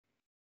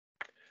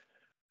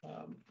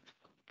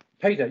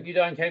Peter, you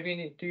don't have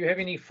any. Do you have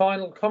any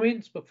final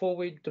comments before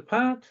we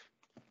depart?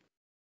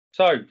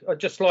 So I'd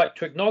just like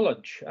to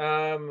acknowledge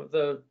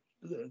the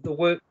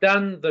work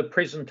done, the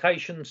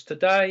presentations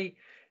today,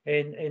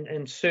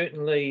 and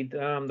certainly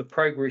the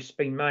progress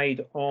being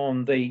made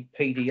on the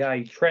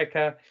PDA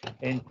tracker,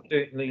 and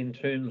certainly in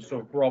terms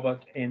of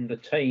Robert and the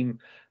team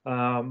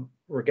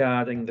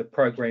regarding the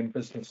program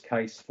business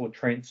case for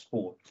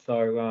transport.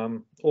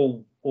 So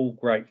all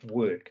great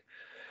work.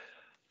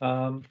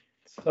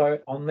 So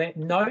on that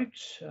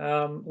note,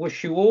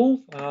 wish you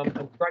all a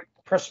great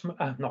Christmas,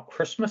 not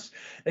Christmas,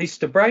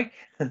 Easter break.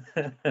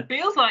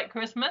 Feels like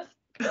Christmas.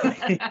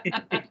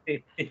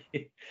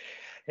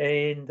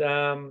 and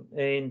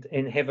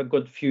have a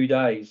good few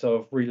days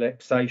of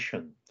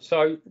relaxation.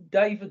 So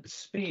David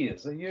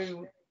Spears, are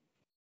you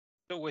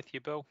still with you,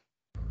 Bill?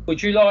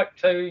 Would you like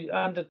to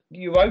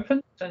you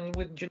open, and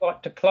would you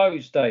like to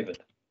close, David?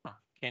 Oh,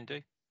 can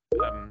do.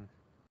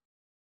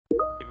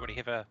 Everybody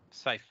have a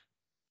safe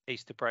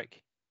Easter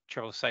break.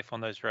 Travel safe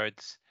on those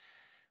roads.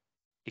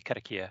 Ki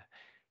karakia.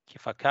 Kia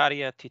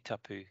whakaria te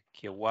tapu.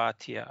 Kia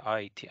wātia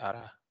ai te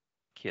ara.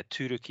 Kia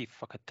turuki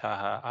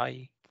whakataha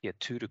ai. Kia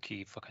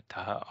turuki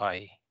whakataha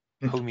ai.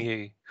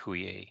 Haumie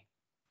hui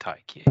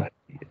tai kia.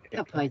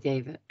 Ka pai,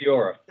 David. Kia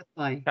ora. Ka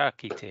pai. Ka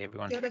kite,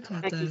 everyone. Kia ora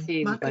koutou. Thank you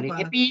to everybody. Makawa.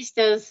 Happy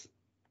Easters.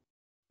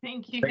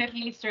 Thank you. Happy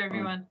Easter,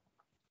 everyone.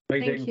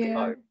 Meeting Thank you.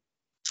 closed.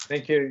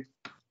 Thank you.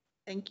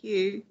 Thank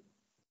you.